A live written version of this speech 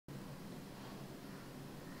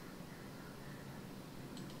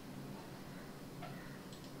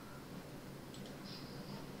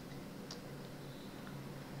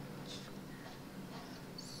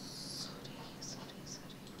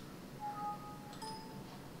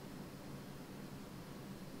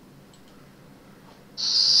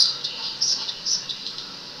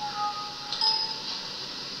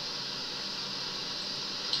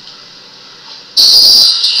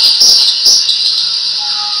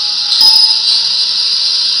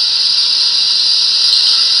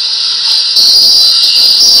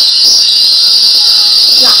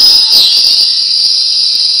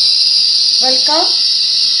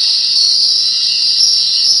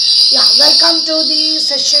welcome to the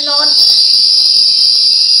session on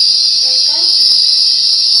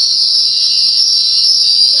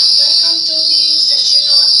welcome to the session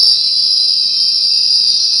on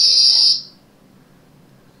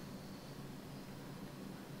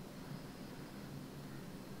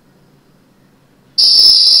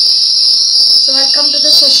welcome to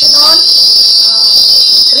the session on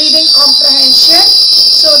reading comprehension.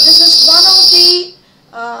 So this is one of the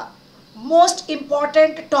most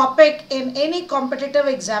important topic in any competitive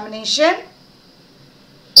examination. 1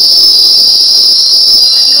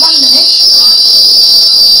 minute.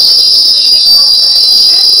 Reading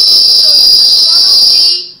comprehension. So this is one of the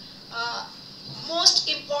most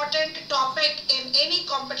important topic in any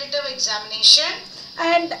competitive examination,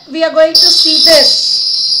 and we are going to see this.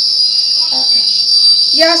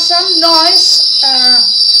 Yeah, some noise.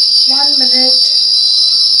 1 minute.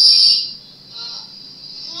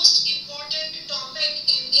 Most important topic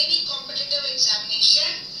in any competitive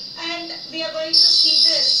examination, and we are going to see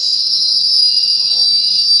this.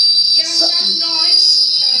 Yeah, some noise.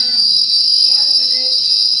 1 minute.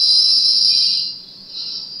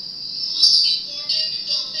 Most important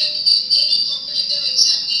topic in any competitive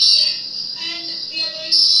examination, and we are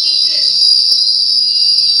going to see this.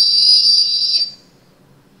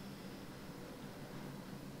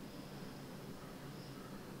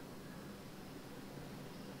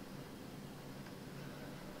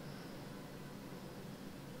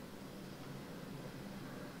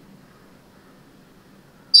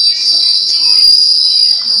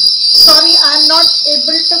 Sorry, I am not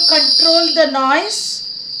able to control the noise.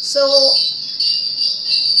 So,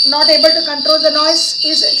 not able to control the noise,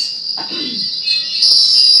 is it?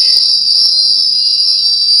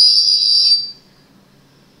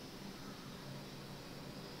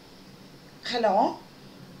 Hello?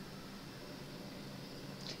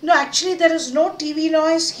 No, actually there is no TV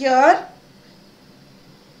noise here.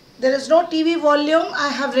 There is no TV volume. I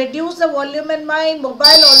have reduced the volume in my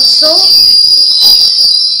mobile also.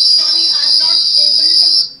 Sorry, I am not able to.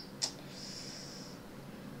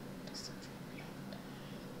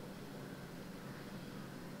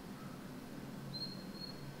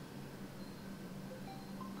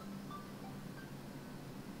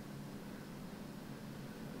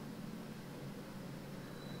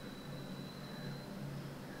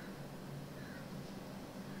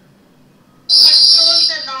 Control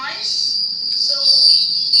the noise. So,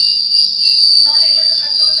 not able to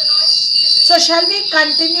control the noise. So, shall we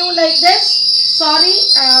continue like this? Sorry,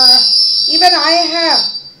 even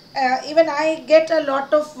I get a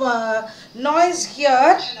lot of noise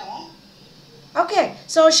here. Hello. Okay,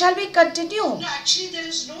 so shall we continue? No, actually there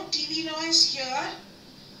is no TV noise here.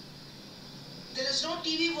 There is no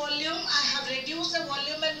TV volume. I have reduced the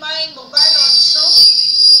volume in my mobile also.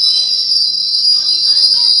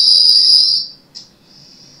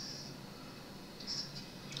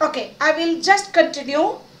 Okay, I will just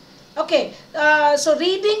continue. Okay, so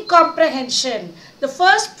reading comprehension. The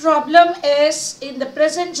first problem is in the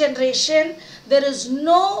present generation, there is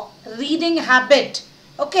no reading habit.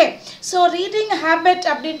 Okay, so reading habit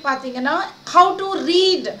அப்படினு பாத்தீங்கன்னா, how to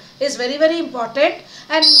read is very very important,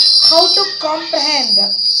 and how to comprehend.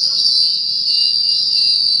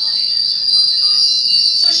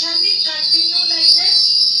 So shall we continue like this?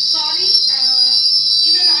 Sorry,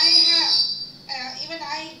 even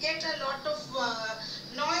I get a lot of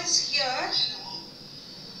noise here.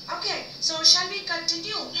 Okay, so shall we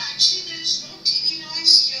continue? No, actually there is no TV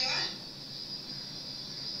noise here.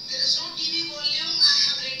 There is no TV volume. I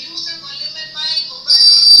have reduced the volume in my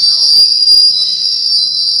mobile also.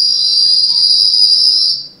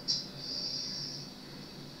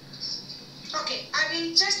 Okay, I will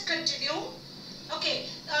just continue. Okay,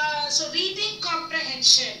 so reading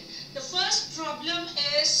comprehension. The first problem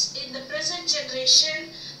is in the present generation,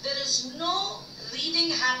 there is no reading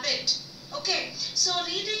habit. Okay, so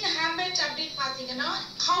reading habit அப்படினு பாத்தீங்கன்னா,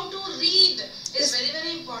 how to read is very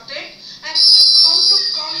very important, and how to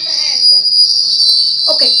comprehend.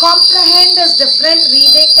 Okay, comprehend is different,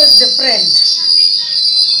 reading is different. So shall we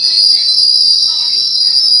continue like this? Sorry,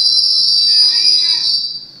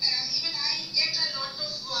 even I get a lot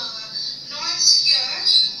of noise here.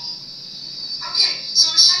 Okay, so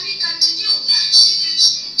shall we continue? Actually, there is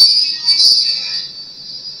no TV noise here.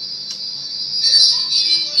 There is no TV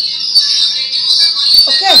volume. I have reduced the volume.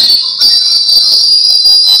 Okay.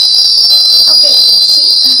 Okay. See.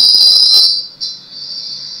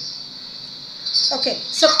 Okay.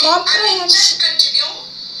 So comprehension. Continue.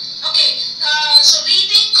 Okay. So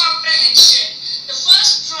reading comprehension. The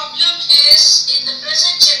first problem is in the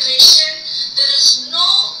present generation, there is no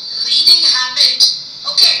reading habit.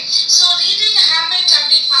 Okay. So reading habit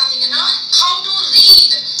அப்படினு பாத்தீங்கன்னா, how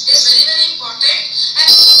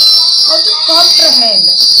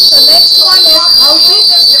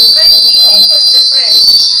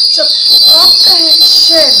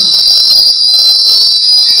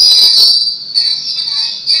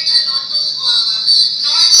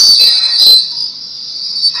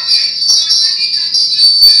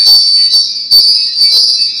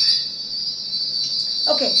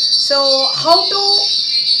So how to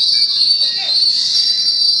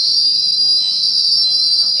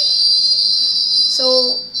so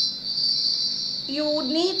you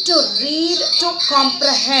need to read to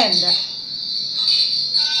comprehend.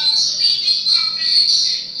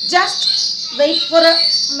 Just wait for a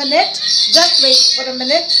minute. Just wait for a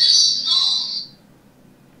minute.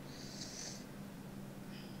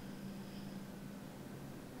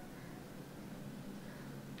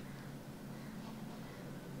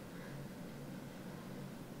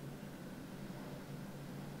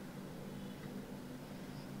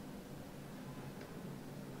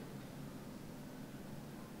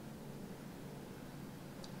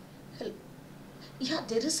 Yeah,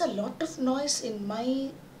 there is a lot of noise in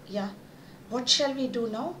my, yeah. What shall we do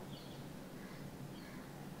now?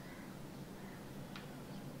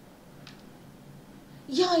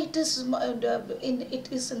 Yeah, it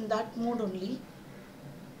is in that mode only.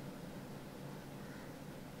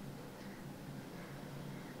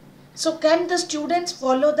 So can the students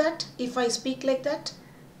follow that if I speak like that?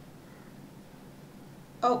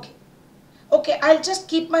 Okay. Okay, I'll just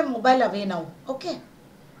keep my mobile away now. Okay.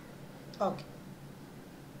 Okay.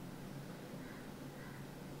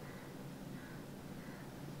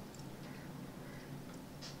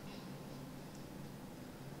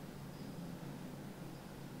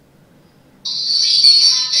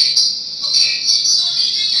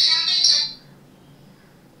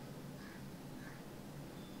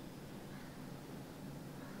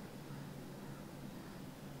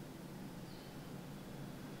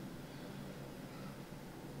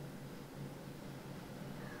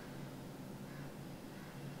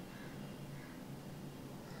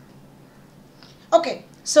 Okay,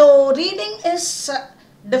 so reading is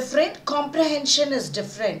different, comprehension is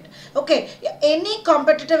different. Okay, any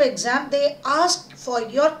competitive exam, they ask for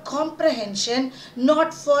your comprehension,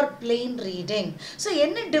 not for plain reading. So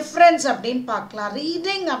என்ன difference அப்படின் பார்க்கலாம்.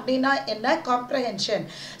 Reading அப்படின்னா என்ன, comprehension.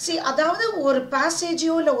 See, அதாவது ஒரு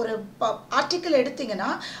passageயோ இல்லை ஒரு article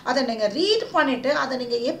எடுத்தீங்கன்னா அதை நீங்கள் read பண்ணிட்டு அதை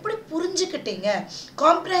நீங்கள் எப்படி புரிஞ்சுக்கிட்டீங்க.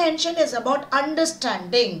 Comprehension is about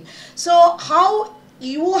understanding. So how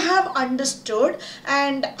you have understood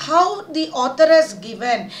and how the author has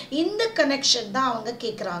given in the connection தான் அவங்க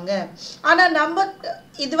கேட்குறாங்க. ஆனால் நம்ம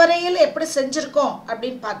இதுவரையில் எப்படி செஞ்சுருக்கோம்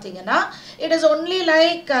அப்படின்னு பார்த்தீங்கன்னா it is only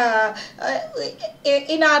like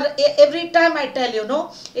in our every time I tell you, no,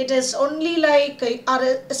 it is only like our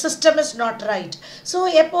system is not right. So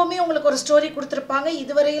எப்போவுமே உங்களுக்கு ஒரு ஸ்டோரி கொடுத்துருப்பாங்க.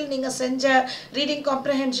 இதுவரையில் நீங்கள் செஞ்ச ரீடிங்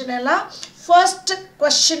காம்ப்ரஹென்ஷன் எல்லாம் ஃபர்ஸ்ட்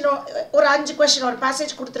கொஸ்டின் ஒரு 5 கொஸ்டின் ஒரு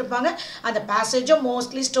பேசேஜ் கொடுத்துருப்பாங்க. அந்த பேசேஜும்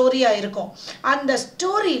மோஸ்ட்லி ஸ்டோரியாக இருக்கும். அந்த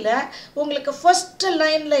ஸ்டோரியில் உங்களுக்கு ஃபர்ஸ்ட்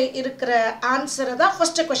லைனில் இருக்கிற ஆன்சரை தான்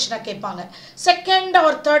ஃபர்ஸ்ட் கொஸ்டினாக கேட்பாங்க. செகண்ட்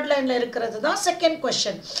ஆர் தேர்ட் லைனில் இருக்கிறது தான் செகண்ட்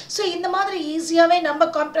கொஸ்டின். ஸோ இந்த மாதிரி ஈஸியாகவே நம்ம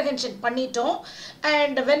காம்ப்ரஹென்ஷன் பண்ணிட்டோம்.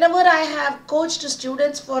 And whenever I have coached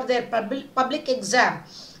students for their public exam,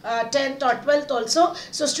 10th or 12th also,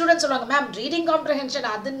 so students சொல்லுவாங்க, மேம் ரீடிங் காம்ப்ரஹென்ஷன்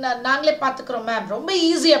அது நாங்களே பார்த்துக்கிறோம் மேம், ரொம்ப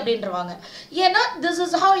ஈஸி அப்படின்றவாங்க. ஏன்னா this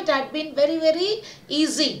is how it had been very very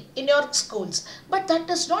easy in your schools. But that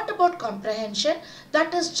is not about comprehension,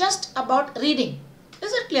 that is just about reading.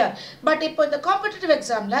 Is it clear? But இப்போ இந்த competitive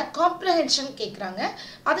எக்ஸாமில் comprehension கேட்குறாங்க,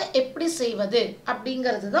 அதை எப்படி செய்வது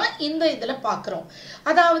அப்படிங்கிறது தான் இந்த இதில் பார்க்குறோம்.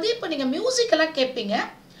 அதாவது இப்போ நீங்கள் மியூசிக்கெல்லாம் கேட்பீங்க.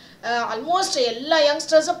 ஆல்மோஸ்ட் எல்லா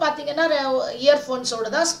யங்ஸ்டர்ஸும் பார்த்தீங்கன்னா இயர்ஃபோன்ஸோடு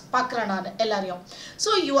தான் பார்க்குறேன் நான் எல்லாரையும். So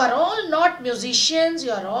you are all not musicians,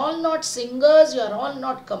 you are all not singers, you are all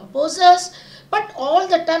not composers, but all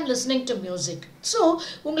the time listening to music. So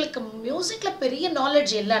உங்களுக்கு மியூசிக்கில் பெரிய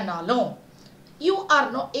நாலேஜ் இல்லைனாலும் you are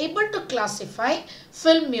not able to classify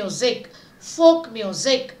film music, folk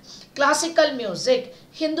music, classical music,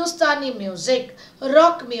 Hindustani music,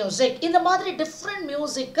 rock music, இந்த மாதிரி different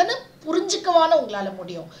musicன்னு புரிஞ்சுக்கவான உங்களால்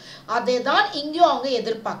முடியும். அதே தான் இங்கேயும் அவங்க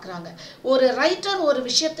எதிர்பார்க்குறாங்க. ஒரு ரைட்டர் ஒரு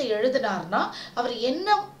விஷயத்தை எழுதினார்னா அவர்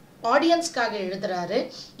என்ன ஆடியன்ஸ்க்காக எழுதுறாரு,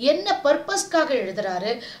 என்ன பர்பஸ்க்காக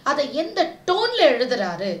எழுதுறாரு, அதை எந்த டோனில்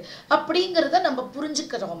எழுதுறாரு அப்படிங்கிறத நம்ம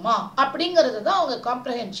புரிஞ்சுக்கிறோமா அப்படிங்கிறது தான் அவங்க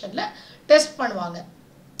காம்ப்ரஹென்ஷனில் டெஸ்ட் பண்ணுவாங்க.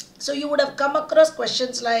 So you would have come across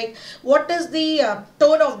questions like, what is the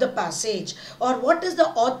tone of the passage, or what is the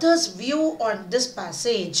author's view on this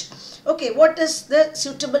passage, okay, what is the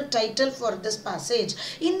suitable title for this passage.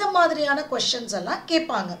 இந்த மாதிரியான questions எல்லாம்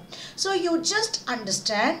கேட்பாங்க. So you just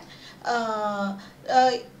understand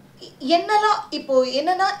என்னெல்லாம் இப்போ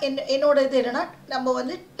என்னன்னா என்னோட இது என்னன்னா நம்ம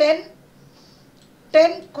வந்து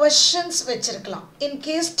 10 questions வச்சிருக்கலாம். இன்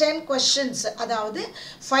கேஸ் 10 questions, அதாவது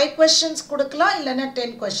 5 questions கொடுக்கலாம், இல்லைன்னா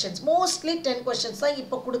 10 questions. மோஸ்ட்லி 10 questions தான்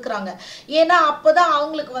இப்போ கொடுக்குறாங்க. ஏன்னா அப்போ தான்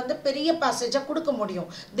அவங்களுக்கு வந்து பெரிய பேசேஜாக கொடுக்க முடியும்.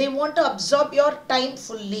 They want to absorb your time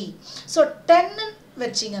fully. So 10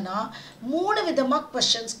 வச்சிங்கன்னா 3 விதமாக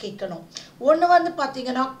கொஷின்ஸ் கேட்கணும். ஒன்று வந்து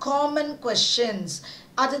பார்த்தீங்கன்னா காமன் கொஷின்ஸ்,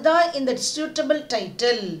 அதுதான் இந்த suitable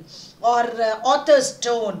title or author's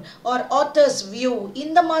tone or author's view,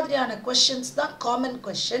 இந்த மாதிரியான கொஷின்ஸ் தான் காமன்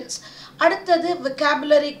கொஷின்ஸ். அடுத்தது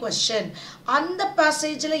vocabulary question, அந்த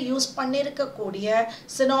பேசேஜில் யூஸ் பண்ணியிருக்கக்கூடிய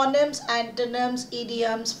synonyms, antonyms,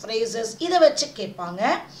 idioms, phrases இதை வச்சு கேட்பாங்க.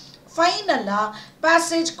 ஃபைனலாக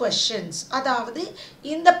பேசேஜ் கொஷின்ஸ், அதாவது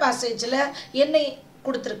இந்த பேசேஜில் என்ன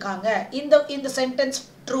கொடுத்துருக்காங்க, இந்த சென்டென்ஸ்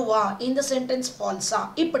ட்ரூவா, இந்த சென்டென்ஸ் ஃபால்ஸா,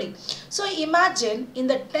 இப்படி. ஸோ இமேஜின்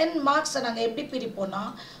இந்த 10 மார்க்ஸை நாங்கள் எப்படி பிரிப்போம்னா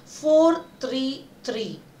 4, 3, 3.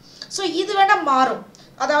 ஸோ இது வேணால் மாறும்,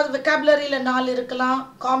 அதாவது வெக்காபுலரியில் 4 இருக்கலாம்,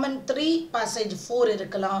 காமன் 3, பேசேஜ் 4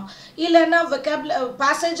 இருக்கலாம், இல்லைன்னா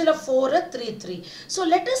பேசேஜில் 4, 3, 3. ஸோ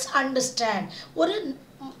லெட் அஸ் அண்டர்ஸ்டாண்ட் ஒரு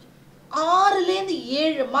 6லேருந்து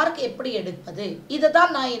 7 மார்க் எப்படி எடுப்பது, இதை தான்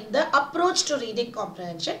நான் இந்த approach to reading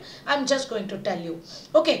comprehension I am just going to tell you.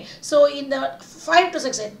 Okay, so இந்த 5 to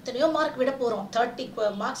 6 எத்தனையோ மார்க் விட போகிறோம். 30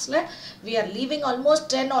 மார்க்ஸில் we are leaving almost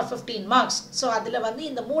 10 or 15 marks. So அதில் வந்து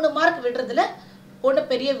இந்த 3 மார்க் விடுறதுல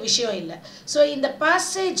ஒன்றும் பெரிய விஷயம் இல்லை. ஸோ இந்த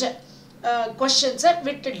பேசேஜ் கொஷின்ஸை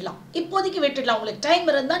விட்டுடலாம், இப்போதைக்கு விட்டுடலாம். உங்களுக்கு டைம்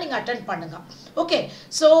இருந்தால் நீங்கள் அட்டென்ட் பண்ணுங்க. Okay,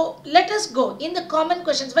 so let us go இந்த காமன்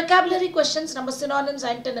கொஷின்ஸ். வெக்காபுலரி கொஷின்ஸ் நம்ம சினானிம்ஸ்,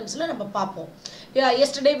 ஆன்டனிம்ஸில் நம்ம பார்ப்போம்.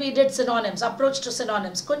 yesterday we did synonyms, approach to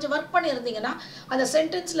synonyms. கொஞ்சம் ஒர்க் பண்ணியிருந்தீங்கன்னா அந்த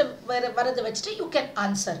சென்டென்ஸில் வரதை வச்சுட்டு you can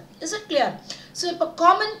answer. Is it clear? So இப்போ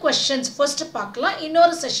காமன் கொஷின்ஸ் ஃபர்ஸ்ட் பார்க்கலாம்.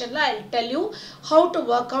 இன்னொரு செஷனில் I tell you how to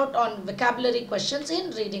work out on vocabulary questions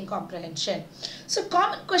in reading comprehension. So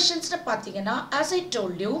common கொஷின்ஸ்னு பார்த்தீங்கன்னா ஆஸ் ஐ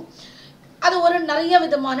டோல்ட் யூ அது ஒரு நிறைய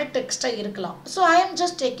விதமான டெக்ஸ்டாக இருக்கலாம். So I am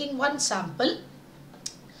just taking one sample.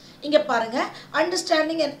 இங்கே பாருங்கள்,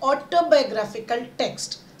 understanding and autobiographical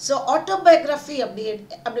text. So autobiography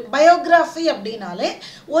அப்படி biography அப்படின்னாலே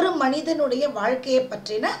ஒரு மனிதனுடைய வாழ்க்கையை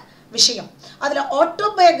பற்றின விஷயம். அதில்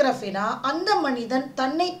ஆட்டோபயோகிராஃபினா அந்த மனிதன்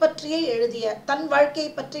தன்னை பற்றியே எழுதிய, தன்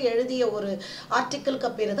வாழ்க்கையை பற்றி எழுதிய ஒரு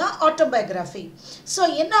ஆர்டிக்கிளுக்கு பேர் தான் ஆட்டோபயோகிராஃபி. ஸோ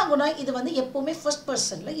என்ன ஆகுனா இது வந்து எப்போவுமே ஃபர்ஸ்ட்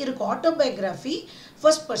பர்சனில் இருக்கும். ஆட்டோபயோகிராஃபி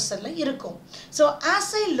ஃபர்ஸ்ட் பர்சனில் இருக்கும். So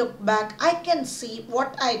as I look back I can see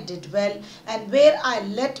what I did well and where I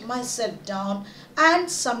let myself down and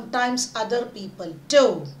sometimes other people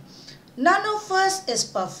too. None of us is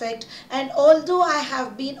perfect, and although I have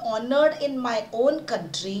been honored in my own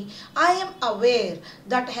country, I am aware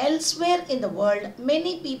that elsewhere in the world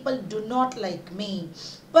many people do not like me.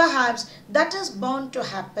 Perhaps that is bound to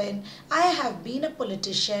happen. I have been a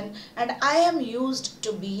politician and I am used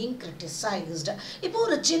to being criticized. இப்போ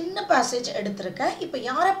ஒரு சின்ன passage எடுத்திருக்கேன். இப்போ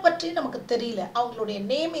யாரை பற்றி நமக்கு தெரியல, அவங்களுடைய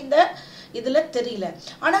நேம் இந்த இதில் தெரியல,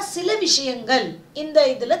 ஆனால் சில விஷயங்கள் இந்த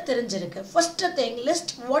இதில் தெரிஞ்சிருக்கு. First thing,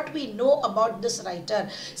 list what we know about this writer.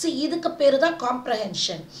 So இதுக்கு பேர் தான்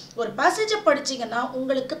காம்ப்ரஹென்ஷன். ஒரு பேசேஜை படிச்சிங்கன்னா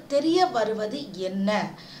உங்களுக்கு தெரிய வருவது என்ன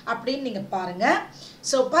அப்படின்னு நீங்கள் பாருங்கள்.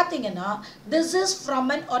 ஸோ பார்த்தீங்கன்னா this is from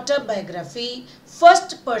an autobiography,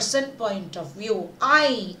 first person point of view.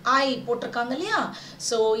 ஐ போட்டிருக்காங்க இல்லையா?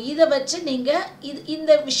 ஸோ இதை வச்சு நீங்கள்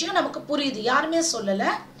இந்த விஷயம் நமக்கு புரியுது, யாருமே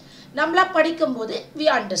சொல்லலை, நம்மளா படிக்கும்போது we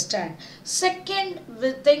understand. Second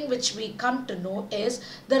thing which we come to know is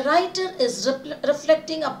the writer is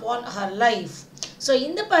reflecting upon her life. So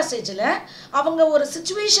இந்த பேசேஜில் அவங்க ஒரு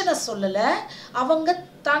சிச்சுவேஷனை சொல்லலை, அவங்க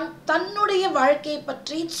தன்னுடைய வாழ்க்கையை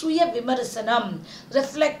பற்றி சுய விமர்சனம்,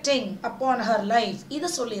 reflecting upon her life, இதை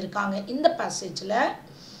சொல்லியிருக்காங்க இந்த பேசேஜில்.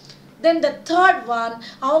 Then the third one,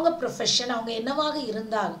 அவங்க ப்ரொஃபஷன், அவங்க என்னவாக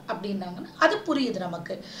இருந்தாங்க அப்படின்னாங்கன்னா அது புரியுது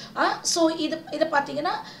நமக்கு. ஸோ இதை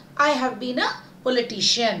பார்த்தீங்கன்னா I have been a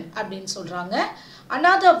politician அப்படின்னு சொல்கிறாங்க.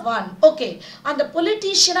 another one, ஓகே, அந்த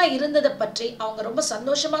பொலிட்டீஷியனாக இருந்ததை பற்றி அவங்க ரொம்ப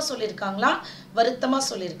சந்தோஷமாக சொல்லியிருக்காங்களா, வருத்தமாக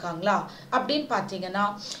சொல்லியிருக்காங்களா அப்படின்னு பார்த்தீங்கன்னா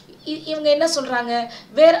இவங்க என்ன சொல்கிறாங்க,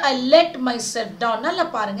 வேர் I let my self down. நல்லா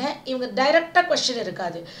பாருங்கள், இவங்க டைரக்டாக கொஸ்டின்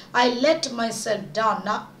இருக்காது. ஐ லெட் மை செல்ஃப்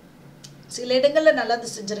டவுன்னா சில இடங்களில் நல்லது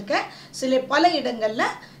செஞ்சுருக்கேன், பல இடங்களில்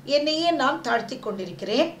என்னையே நான் தாழ்த்தி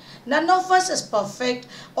கொண்டிருக்கிறேன். none of us is perfect,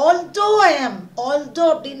 although I am. although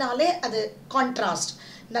அப்படின்னாலே அது கான்ட்ராஸ்ட்.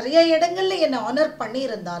 நிறைய இடங்களில் என்னை ஆனர்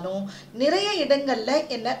பண்ணியிருந்தாலும் நிறைய இடங்களில்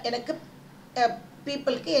எனக்கு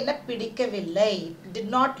பீப்புளுக்கு என்ன பிடிக்கவில்லை, did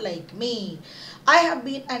not like me. I have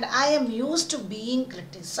been and I am used to being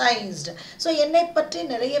criticized. So என்னை பற்றி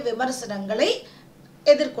நிறைய விமர்சனங்களை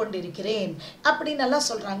எதிர்கொண்டிருக்கிறேன் அப்படின்னு எல்லாம்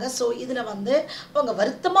சொல்கிறாங்க. ஸோ இதில் வந்து அவங்க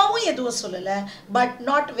வருத்தமாகவும் எதுவும் சொல்லலை, but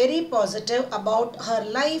not very positive about her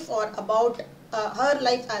life R about her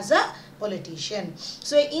life as a politician.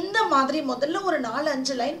 So இந்த மாதிரி முதல்ல ஒரு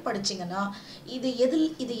 4-5 லைன் படிச்சிங்கன்னா இது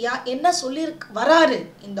என்ன வராரு,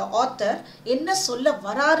 இந்த ஆத்தர் என்ன சொல்ல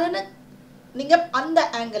வராருன்னு நீங்கள் அந்த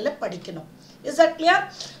ஆங்கிளில் படிக்கணும். Is that clear?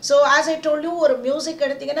 So as I told you, ஒரு மியூசிக்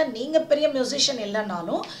எடுத்தீங்கன்னா நீங்க பெரிய மியூசிஷியன்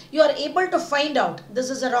இல்லைனாலும் you are able to find out this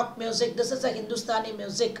is a rock music, this is a Hindustani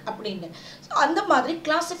music அப்படின்னு அந்த மாதிரி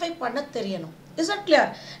கிளாசிஃபை பண்ண தெரியணும். Is that clear?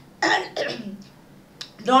 And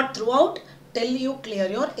not throughout till you clear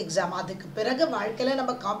your exam. அதுக்கு பிறகு வாழ்க்கையில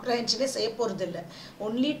நம்ம காம்ப்ரஹென்ஷனே செய்ய போறது இல்லை.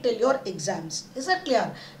 Only till your exams. Is that clear?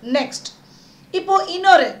 Next. இப்போ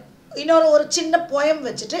இன்னொரு ஒரு சின்ன poem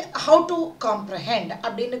வச்சுட்டு how to comprehend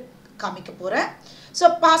அப்படின்னு காமிக்க போறேன். So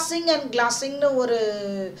passing and glassing னு ஒரு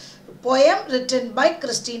poem written by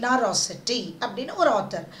Christina Rossetti அப்படின்னு ஒரு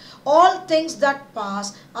author. All things that pass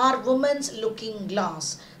are woman's looking glass.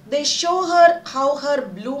 They show her how her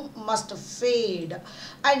bloom must fade,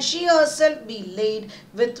 and she herself be laid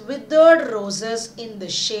with withered roses in the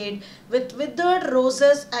shade, with withered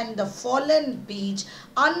roses and the fallen peach,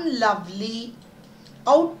 unlovely,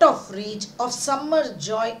 out of reach of summer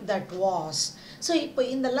joy that was. So இப்போ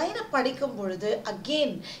இந்த லைனை படிக்கும் பொழுது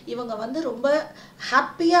again இவங்க வந்து ரொம்ப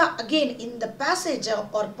ஹாப்பியாக again இந்த பேசேஜை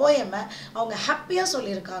ஒரு போயமை அவங்க ஹாப்பியாக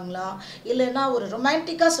சொல்லியிருக்காங்களா இல்லைன்னா ஒரு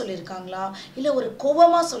ரொமான்டிக்காக சொல்லியிருக்காங்களா இல்லை ஒரு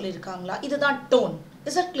கோவமாக சொல்லியிருக்காங்களா, இதுதான் டோன்.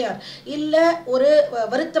 Is it clear? இல்லை ஒரு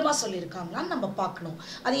வருத்தமாக சொல்லியிருக்காங்களான்னு நம்ம பார்க்கணும்.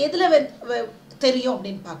 அது எதில் தெரியும்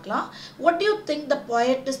அப்படின்னு பார்க்கலாம். what do you think the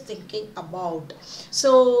poet is thinking about?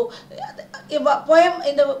 So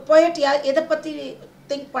இந்த poet எதை பற்றி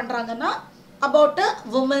திங்க் பண்ணுறாங்கன்னா about a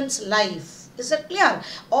woman's life. Is it clear?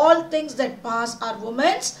 All things that pass are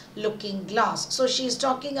woman's looking glass. So she is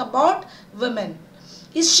talking about women.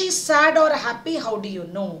 Is she sad or happy? How do you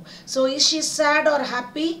know? So is she sad or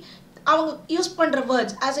happy? அவங்க use பண்ணுற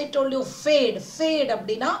words as I told you, fade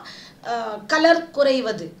அப்படின்னா colour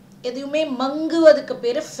குறைவது, எதுவுமே மங்குவதுக்கு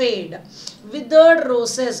பேர் fat. withered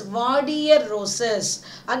roses, வாடிய roses,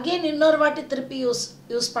 again இன்னொரு வாட்டி திருப்பி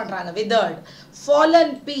யூஸ் பண்ணுறாங்க withered.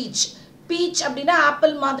 fallen peach அப்படின்னா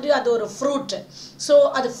ஆப்பிள் மாதிரி அது ஒரு ஃப்ரூட். ஸோ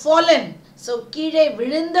அது fallen, ஸோ கீழே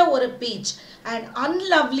விழுந்த ஒரு பீச். அண்ட்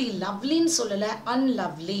unlovely, லவ்லின்னு சொல்லலை,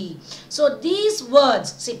 unlovely. ஸோ தீஸ்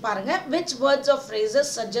வேர்ட்ஸ் பாருங்க, which words or phrases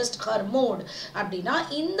suggest her mood அப்படின்னா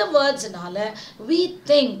இந்த வேர்ட்ஸ்னால we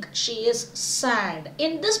think she is sad.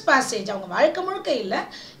 in this passage அவங்க வாழ்க்கை முழுக்க இல்லை,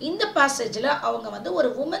 இந்த பேசேஜில் அவங்க வந்து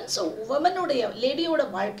ஒரு உமனுடைய லேடியோட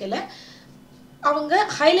வாழ்க்கையில் அவங்க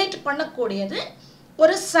ஹைலைட் பண்ணக்கூடியது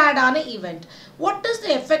ஒரு சேடான event. What is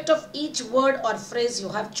the effect of each word or phrase you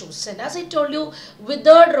have chosen? As I told you,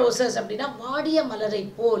 withered roses அப்படின்னா வாடிய மலரை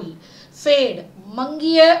போல், fade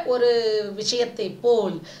மங்கிய ஒரு விஷயத்தை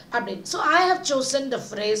போல் அப்படின்னு. So I have chosen the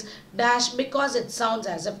phrase dash because it sounds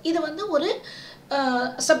as if. இது வந்து ஒரு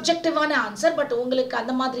சப்ஜெக்டிவான ஆன்சர், பட் உங்களுக்கு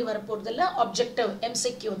அந்த மாதிரி வரப்போறது இல்லை, ஆப்ஜெக்டிவ்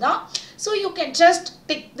MCQ தான். So you can just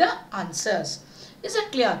tick the answers. Is it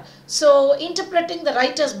clear? So interpreting the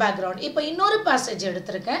writer's background. இப்போ இன்னொரு பேசேஜ்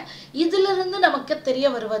எடுத்திருக்கேன், இதிலிருந்து நமக்கு தெரிய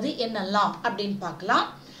வருவது என்னெல்லாம் அப்படின்னு பார்க்கலாம்.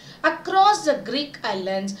 Across the Greek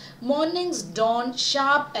islands, mornings dawn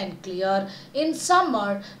sharp and clear. In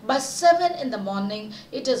summer, by 7 in the morning,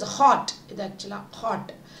 it is hot. It's actually hot.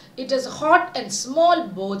 It is hot and small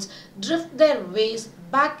boats drift their ways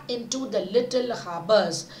back into the little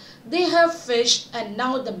harbors. They have fished and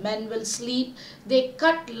now the men will sleep. They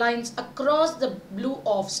cut lines across the blue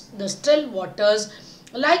of the still waters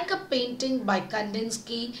like a painting by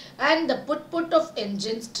Kandinsky, and the put of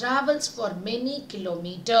engines travels for many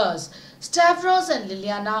kilometers. Stavros and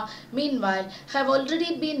Liliana, meanwhile, have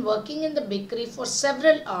already been working in the bakery for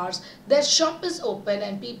several hours. Their shop is open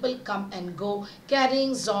and people come and go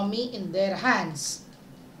carrying zombie in their hands.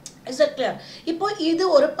 Is that clear? இப்போ இது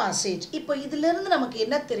ஒரு passage. இப்போ இதிலிருந்து நமக்கு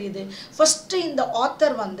என்ன தெரியுது? First இந்த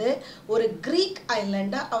author வந்து ஒரு கிரீக்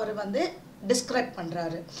ஐலண்டை அவர் வந்து டிஸ்கிரைப்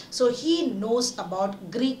பண்ணுறாரு. So he knows about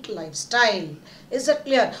Greek life style. Is it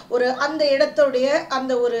clear? ஒரு அந்த இடத்துடைய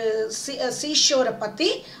அந்த ஒரு சீஷோரை பற்றி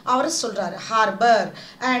அவர் சொல்கிறாரு, ஹார்பர்.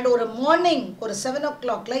 அண்ட் ஒரு மார்னிங் ஒரு 7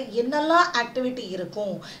 o'clock என்னெல்லாம் ஆக்டிவிட்டி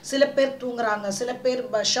இருக்கும், சில பேர் தூங்குறாங்க, சில பேர்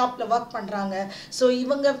ஷாப்பில் ஒர்க் பண்ணுறாங்க, ஸோ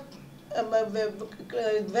இவங்க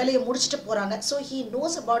வேலையை முடிச்சுட்டு போகிறாங்க. So he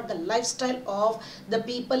knows about the life style of the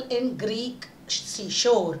people in Greek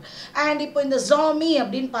seashore. And இப்போ இந்த zombie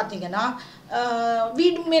அப்படின்னு பார்த்தீங்கன்னா we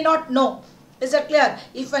may not know. Is that clear?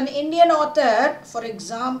 If an Indian author, for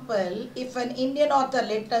example, if an Indian author,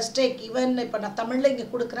 let us take even இப்போ நான் தமிழில் இங்கே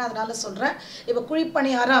கொடுக்குறேன் அதனால சொல்கிறேன், இப்போ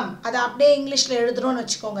குழிப்பணியாரம் அதை அப்படியே இங்கிலீஷில் எழுதுகிறோன்னு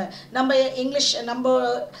வச்சுக்கோங்க. நம்ம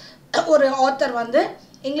ஒரு ஆத்தர் வந்து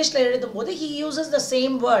இங்கிலீஷில் எழுதும்போது he uses the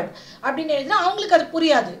same word அப்படின்னு எழுதினா அவங்களுக்கு அது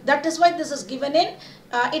புரியாது. That is why this is given in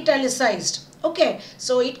italicized. Okay,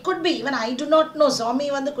 so it could be even I do not know zombie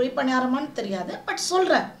வந்து குழிப்பணியாரமான்னு தெரியாது, பட்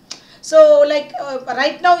சொல்கிறேன். So like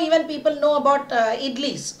right now even people know about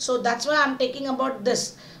idlis, so that's why I'm taking about this.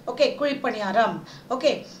 okay kuzhipaniyaram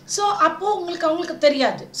okay so அப்போ உங்களுக்கு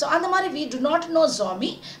தெரியாது so அந்த மாதிரி we do not know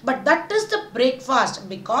zombie but that is the breakfast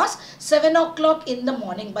because 7 o'clock in the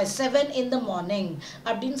morning by 7 in the morning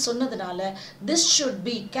அப்படினு சொன்னதுனால this should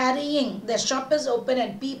be carrying the shop is open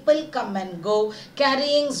and people come and go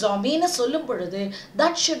carrying zombie னு சொல்லும் பொழுது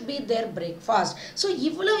that should be their breakfast so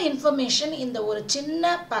இவ்வளவு information இந்த ஒரு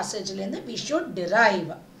சின்ன passageல இருந்து we should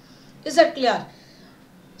derive is that clear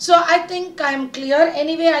so I think I am clear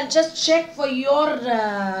anyway I'll just check for your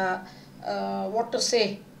what to say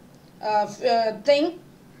thing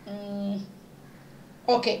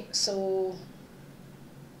okay so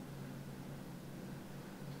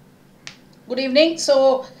good evening so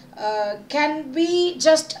can we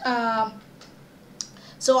just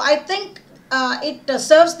so I think it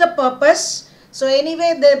serves the purpose so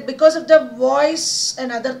anyway because of the voice and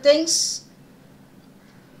other things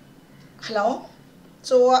hello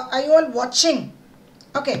so are you all watching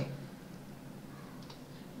okay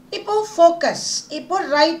இப்போ focus இப்போ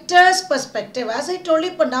writer's perspective as I told you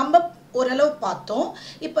இப்போ நம்ம ஓரளவு பார்த்தோம்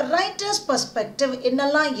இப்போ writer's perspective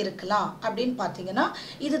என்னெல்லாம் இருக்கலாம் அப்படின்னு பார்த்தீங்கன்னா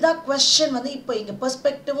இதுதான் question வந்து இப்போ இங்க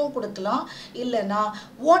perspectiveவும் கொடுக்கலாம் இல்லனா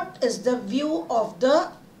what is the view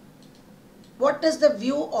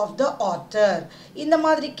of the author இந்த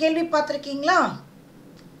மாதிரி கேள்வி பார்த்திருக்கீங்களா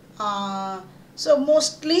so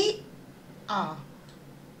mostly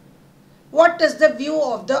what is the view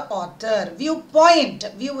of the author viewpoint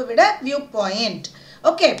viewpoint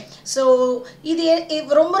okay so இது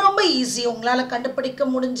ரொம்ப ஈஸி உங்களால கண்டுபிடிக்க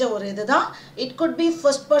முடிஞ்ச ஒரு இதுதான் it could be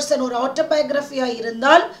first person ஒரு autobiography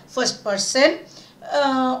இருந்தால் first person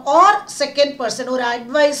or second person ஒரு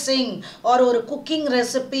advising or ஒரு cooking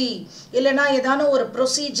recipe இல்லனா ஏதான ஒரு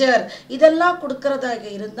procedure இதெல்லாம் கொடுக்கிறதாக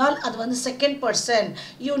இருந்தால் அது வந்து second person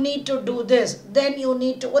you need to do this then you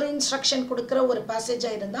need to ஒரு instruction கொடுக்கிற ஒரு passage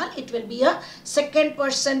இருந்தால் it will be a second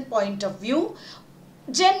person point of view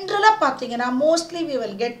generally பாத்தீங்கன்னா mostly we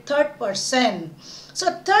will get third person so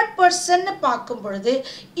third person னு பார்க்கும் பொழுது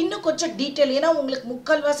இன்னும் கொஞ்சம் டீடைல் ஏனா உங்களுக்கு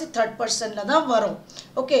முக்கால்வாசி third person ல தான் வரும்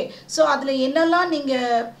ஓகே சோ அதுல என்னெல்லாம் நீங்க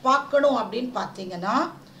பார்க்கணும் அப்படினு பாத்தீங்கன்னா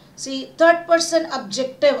see third person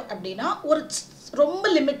objective அப்படினா ஒரு ரொம்ப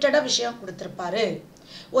லிமிட்டடா விஷயம் கொடுத்திருப்பாரு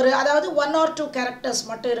ஒரு அதாவது 1 or 2 characters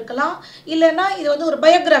மட்டும் இருக்கலாம் இல்லனா இது வந்து ஒரு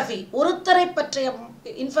பயோகிராஃபி ஒருத்தரை பற்றிய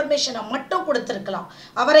இன்ஃபர்மேஷனை மட்டும் கொடுத்திருக்கலாம்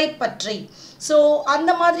அவரை பற்றி so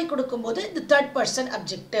அந்த மாதிரி கொடுக்கும்போது the third person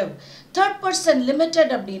objective third person limited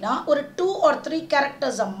அப்படினா ஒரு 2 or 3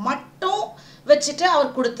 characters மட்டும் வச்சிட்டு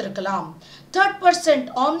அவர் கொடுத்திருக்கலாம் third person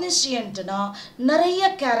omniscient னா நிறைய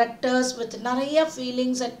characters with நிறைய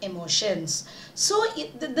feelings and emotions so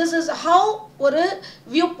this is how ஒரு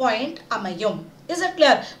viewpoint அமையும் is it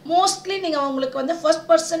clear mostly நீங்க உங்களுக்கு வந்து first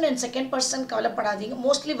person and second person கவலைப்படாதீங்க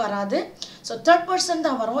mostly வராது so third person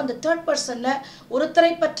தான் வரும் அந்த third personல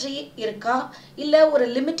ஒருத்தரை பற்றி இருக்கா இல்ல ஒரு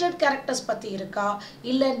limited characters பத்தி இருக்கா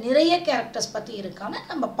இல்ல நிறைய characters பத்தி இருக்கான்னு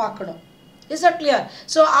நம்ம பார்க்கணும் is that clear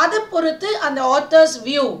so அத பொறுத்து அந்த author's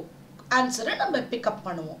view answer நம்ம pick up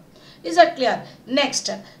பண்ணுவோம் is that clear next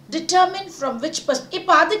determine from which perspective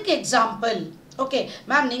இப்போ அதுக்கு example okay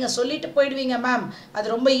ma'am நீங்க சொல்லிட்டு போய்டுவீங்க ma'am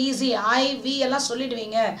அது ரொம்ப ஈஸி I we எல்லாம்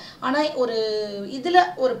சொல்லிடுவீங்க ஆனா ஒரு இதுல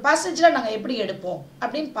ஒரு passageல நாங்க எப்படி எடுப்போம்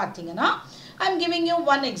அப்படினு பாத்தீங்கன்னா I am giving you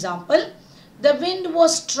one example the wind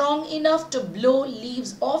was strong enough to blow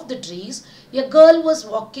leaves off the trees a girl was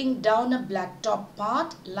walking down a blacktop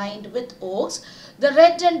path lined with oaks the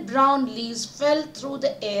red and brown leaves fell through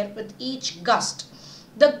the air with each gust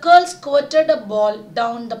the girl squirted a ball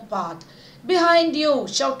down the path behind you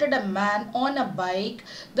shouted a man on a bike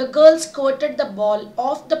the girl squirted the ball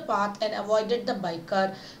off the path and avoided the biker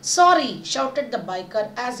sorry shouted the biker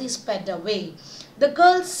as he sped away the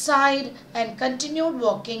girl sighed and continued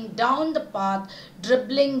walking down the path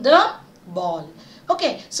dribbling the ball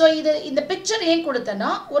okay so இந்த picture ஏன் கொடுத்தனா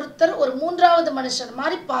ஒருத்தர் ஒரு மூன்றாவது மனுஷன்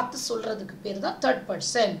மாதிரி பார்த்து சொல்றதுக்கு பேர் தான் third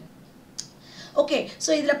person okay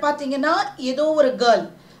so இதுல பாத்தீங்கன்னா ஏதோ ஒரு girl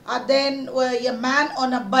then a man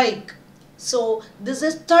on a bike so this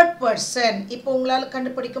is third person இப்போ உங்களால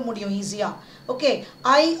கண்டுபிடிக்க முடியும் ஈஸியா okay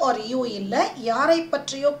I or you இல்ல யாரை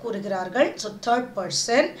பற்றியோ கூறுகிறார்கள் so third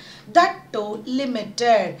person that too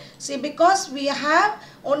limited see because we have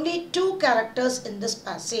only 2 characters in this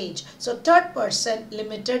passage so third person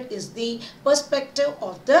limited is the perspective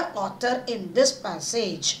of the author in this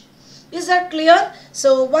passage is that clear so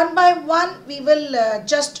one by one we will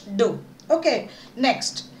just do okay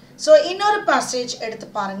next so இன்னொரு passage எடுத்து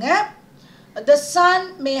பாருங்க the sun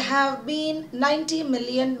may have been 90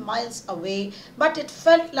 million miles away but it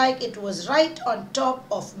felt like it was right on top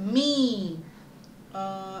of me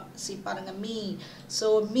see paranga me so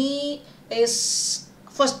me is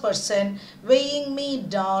first person, weighing me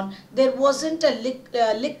down. There wasn't a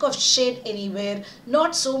lick of shade anywhere,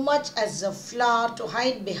 not so much as a flower to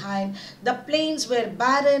hide behind. The plains were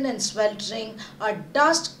barren and sweltering, a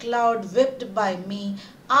dust cloud whipped by me.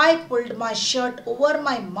 I pulled my shirt over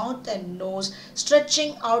my mouth and nose,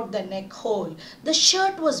 stretching out the neck hole. The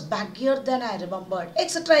shirt was baggier than I remembered,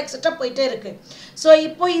 etc. etc. போயிட்டே இருக்கு. So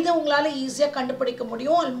இப்போ இது உங்களால ஈஸியா கண்டுபிடிக்க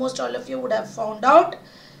முடியும். Almost all of you would have found out.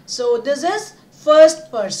 So this is first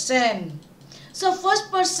person. So first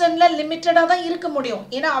personல லிமிட்டடா தான் இருக்க முடியும்.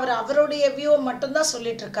 ஏன்னா அவருடைய வியூ மட்டும் தான்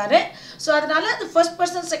சொல்லிட்டு இருக்காரு. So அதனால அந்த first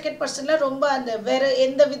person second personல ரொம்ப அந்த வேற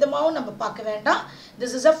எந்த விதமாவும் நம்ம பார்க்க வேண்டாம்.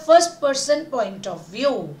 This is a first person point of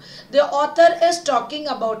view. The author is talking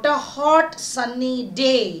about a hot sunny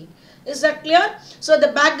day. Is that clear? So the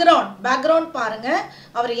background பாருங்க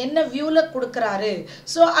அவர் என்ன வியூல கொடுக்கறாரு.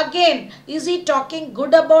 So again, is he talking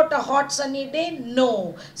good about a hot sunny day? No.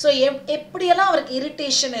 So எப்படியெல்லாம் அவருக்கு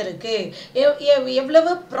irritation இருக்கு,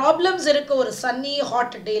 எவ்வளவு problems இருக்கு ஒரு sunny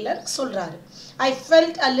hot dayல சொல்றாரு. I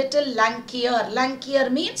felt a little lankier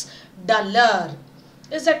means duller.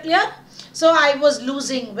 Is that clear? So I was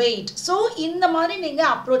losing weight. So இந்த மாதிரி நீங்க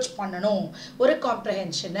approach பண்ணணும் ஒரு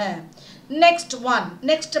comprehension.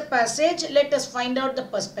 Next passage, let us find out the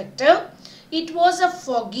perspective. It was a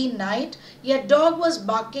foggy night. A dog was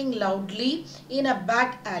barking loudly in a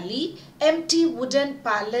back alley. Empty wooden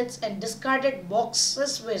pallets and discarded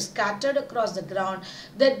boxes were scattered across the ground.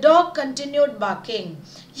 The dog continued barking.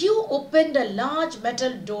 You opened a large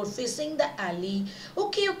metal door facing the alley.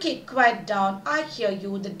 Okay, quiet down. I hear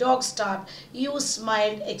you. The dog stopped. You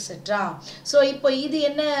smiled, etc. So, இப்போ இது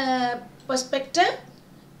என்ன perspective?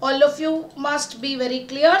 All of you must be very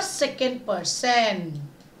clear. Second person.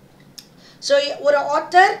 So ஒரு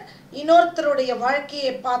author இன்னொருத்தருடைய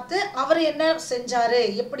வாழ்க்கையை பார்த்து அவர் என்ன செஞ்சாரு,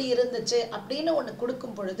 எப்படி இருந்துச்சு அப்படின்னு ஒன்று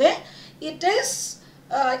கொடுக்கும் பொழுது it is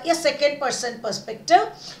a second person perspective.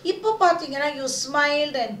 இப்போ பார்த்தீங்கன்னா you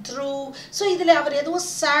smiled and threw. So இதில் அவர் எதுவும்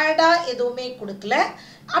சேடா எதுவுமே கொடுக்கல,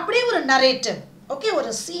 அப்படியே ஒரு narrative. ஓகே,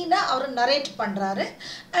 ஒரு சீனை அவர் நரேட் பண்றாரு.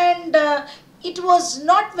 And it was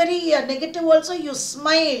not very negative also. You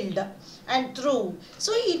smiled and threw.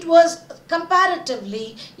 So it was comparatively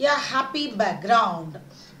a happy background.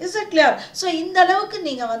 Is it clear? So இந்த அளவுக்கு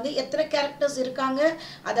நீங்க வந்து எத்தனை characters இருக்காங்க,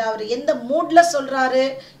 அது அவர் எந்த மூட்ல சொல்றாரு,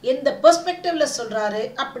 எந்த பெர்ஸ்பெக்டிவ்ல சொல்றாரு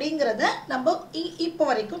அப்படிங்கறத நம்ம இப்போ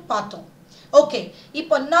வரைக்கும் பார்த்தோம். Okay,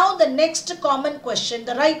 இப்போ now the next common question,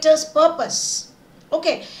 the writer's purpose.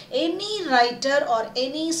 Okay, any writer or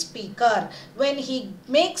any speaker, when he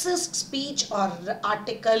makes his speech or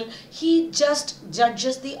article, he just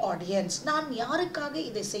judges the audience. நான் யாருக்காக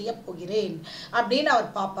இதை செய்ய போகிறேன் அப்படின்னு அவர்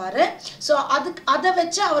பாப்பாரு. So அதை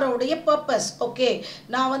வச்சு அவருடைய purpose, okay,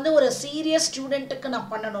 நான் வந்து ஒரு சீரியஸ் ஸ்டூடெண்ட்டுக்கு நான்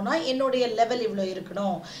பண்ணணும்னா என்னுடைய லெவல் இவ்வளோ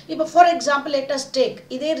இருக்கணும். இப்போ for example, let us take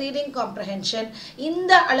இதே reading comprehension.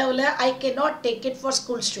 இந்த அளவில் I cannot take it for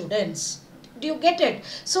school students. Do you get it?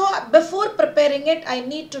 So before preparing it, I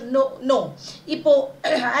need to know. இப்போ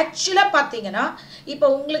actually பார்த்தீங்கன்னா இப்போ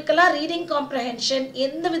உங்களுக்கெல்லாம் reading comprehension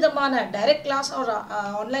எந்த விதமான direct class or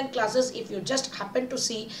online classes, if you just happen to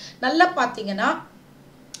see, நல்லா பார்த்தீங்கன்னா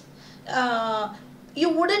you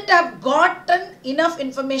wouldn't have gotten enough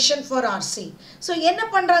information for RC. So என்ன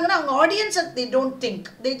பண்றாங்கன்னா அவங்க audience they don't think,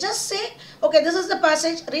 they just say okay, this is the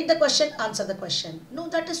passage, read the question, answer the question. No,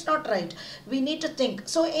 that is not right. We need to think.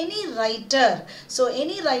 So any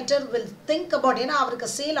writer will think about, ஏன்னா அவருக்கு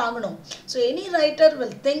sale ஆகணும். So any writer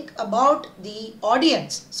will think about the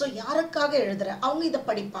audience. So யாருக்காக எழுதுற, அவங்க இதை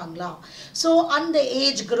படிப்பாங்களா, so அந்த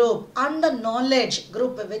age group அந்த knowledge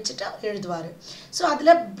குரூப்பை வச்சுட்டு எழுதுவாரு. So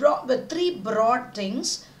அதில் with three broad things.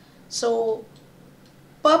 So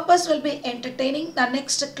purpose will be entertaining. The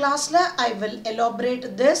next class I will elaborate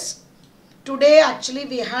this. Today actually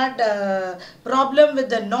we had a problem with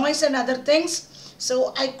the noise and other things, so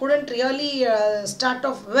I couldn't really start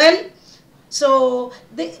off well. So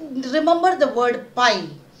remember the word pie.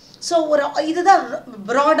 So ஒரு இதுதான்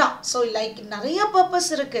broad. So like நிறைய purpose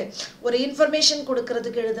இருக்கு. ஒரு information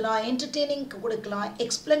கொடுக்கிறதுக்கு எழுதலாம், entertainingக்கு கொடுக்கலாம்,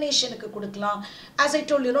 explanationக்கு கொடுக்கலாம், as I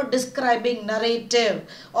told you, describing, narrative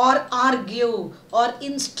or argue or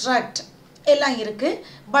instruct எல்லாம் இருக்கு.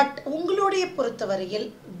 பட் உங்களுடைய பொறுத்தவரையில்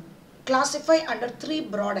classify under three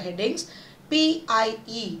broad headings.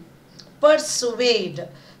 PIE, persuade.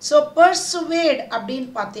 So persuade அப்படின்னு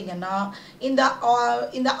பார்த்தீங்கன்னா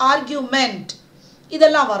இந்த argument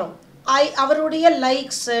இதெல்லாம் வரும். அவருடைய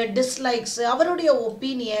லைக்ஸ் டிஸ்லைக்ஸ், அவருடைய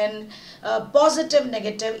ஒப்பீனியன், பாசிட்டிவ்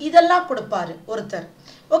நெகட்டிவ் இதெல்லாம் கொடுப்பாரு ஒருத்தர்.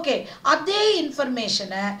 ஓகே, அதே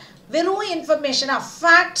இன்ஃபர்மேஷனை வெறும் இன்ஃபர்மேஷனாக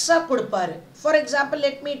ஃபேக்ட்ஸாக கொடுப்பாரு. For example,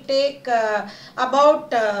 let me take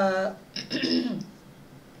about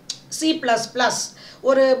C++.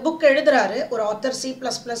 ஒரு புக் எழுதுறாரு, ஒரு ஆத்தர் C++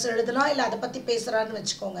 எழுதலாம் இல்லை அதை பற்றி பேசுகிறான்னு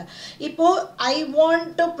வச்சுக்கோங்க. இப்போது I want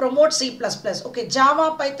to promote C++. Okay, Java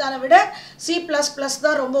பைத்தானை விட C++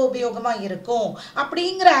 தான் ரொம்ப உபயோகமாக இருக்கும்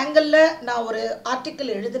அப்படிங்கிற ஆங்கிளில் நான் ஒரு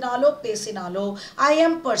article எழுதினாலோ பேசினாலோ I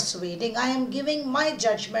am persuading, I am giving my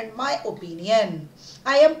judgment, my opinion.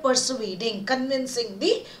 I am persuading, convincing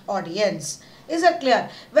the audience. Is it clear?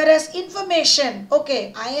 Whereas information, okay,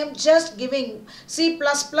 I am just giving C++,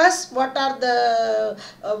 what are the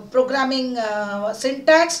programming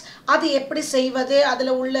syntax, அது எப்படி செய்வது,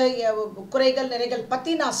 அதில் உள்ள குறைகள் நிறைகள்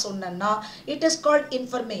பற்றி நான் சொன்னேன்னா it is called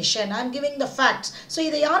information. I am giving the facts. So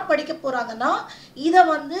இதை யார் படிக்க போகிறாங்கன்னா, இதை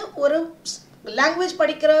வந்து ஒரு லாங்குவேஜ்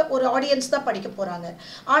படிக்கிற ஒரு ஆடியன்ஸ் தான் படிக்க போகிறாங்க.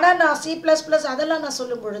 ஆனால் நான் C++ அதெல்லாம் நான்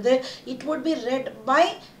சொல்லும் பொழுது it would be red by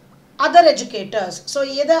other educators. So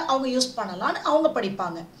எதை அவங்க யூஸ் பண்ணலான்னு அவங்க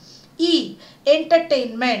படிப்பாங்க.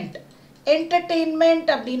 என்டர்டெயின்மெண்ட். என்டர்டெயின்மெண்ட்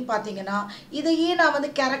அப்படின்னு பார்த்தீங்கன்னா இதையே நான் வந்து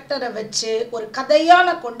கேரக்டரை வச்சு ஒரு கதையாக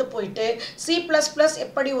நான் கொண்டு போயிட்டு C++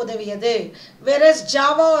 எப்படி உதவியது, வேறஸ்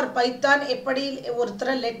ஜாவா ஒரு பைத்தான் எப்படி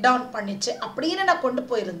ஒருத்தரை லெட் டவுன் பண்ணிச்சு அப்படின்னு நான் கொண்டு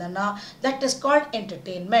போயிருந்தேன்னா that is called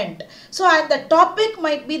entertainment. So அந்த topic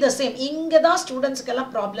might be the same. இங்கே தான்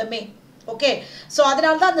ஸ்டூடெண்ட்ஸ்க்கெல்லாம் ப்ராப்ளமே. ஓகே, ஸோ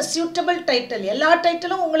அதனால தான் அந்த சூட்டபிள் டைட்டில், எல்லா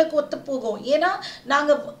டைட்டிலும் உங்களுக்கு ஒத்து போகும். ஏன்னா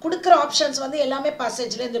நாங்கள் கொடுக்குற ஆப்ஷன்ஸ் வந்து எல்லாமே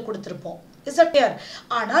பேசேஜ்லேருந்து கொடுத்துருப்போம். Is it clear?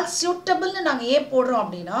 ஆனால் சூட்டபிள்னு நாங்கள் ஏன் போடுறோம்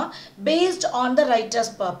அப்படின்னா based on the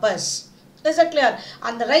writers purpose. Is it clear?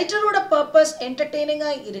 அந்த ரைட்டரோட பர்பஸ்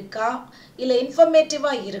என்டர்டெய்னிங்காக இருக்கா, இல்லை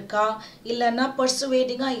இன்ஃபர்மேட்டிவாக இருக்கா, இல்லைன்னா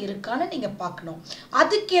பர்சுவேடிங்காக இருக்கான்னு நீங்கள் பார்க்கணும்.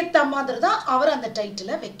 அதுக்கேற்ற மாதிரி தான் அவர் அந்த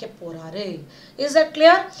டைட்டிலை வைக்க போகிறாரு. Is it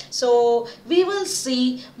clear? So we will see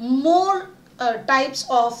more types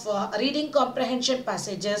of reading comprehension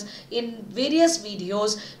passages in various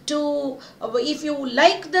videos. If you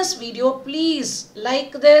like this video, please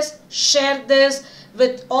like this, share this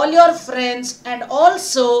with all your friends, and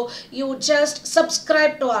also you just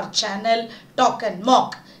subscribe to our channel Talk and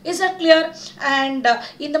Mock. Is that clear? And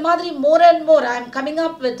in the madri more and more I am coming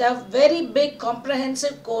up with a very big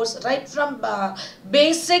comprehensive course right from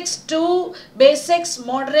basics to basics,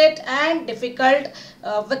 moderate and difficult,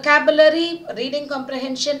 vocabulary, reading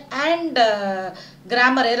comprehension and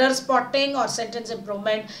grammar, error spotting or sentence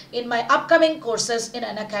improvement in my upcoming courses in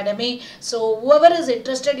an academy. So whoever is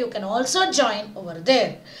interested, you can also join over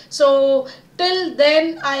there. So till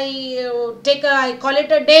then I call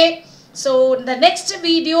it a day. So in the next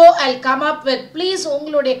video I'll come up with, please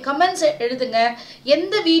உங்களுடைய comments எழுதுங்க,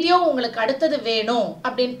 எந்த video உங்களுக்கு அடுத்தது வேணும்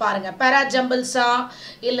அப்படின்னு பாருங்க. பேரா ஜம்பிள்ஸா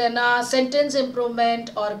இல்லைன்னா சென்டென்ஸ் இம்ப்ரூவ்மெண்ட்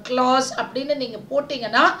ஆர் கிளாஸ் அப்படின்னு நீங்கள்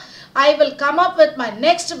போட்டிங்கன்னா I will come up with my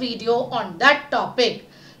next video on that topic.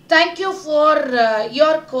 Thank you for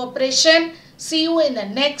your cooperation. See you in the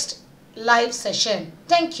next live session.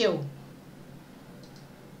 Thank you.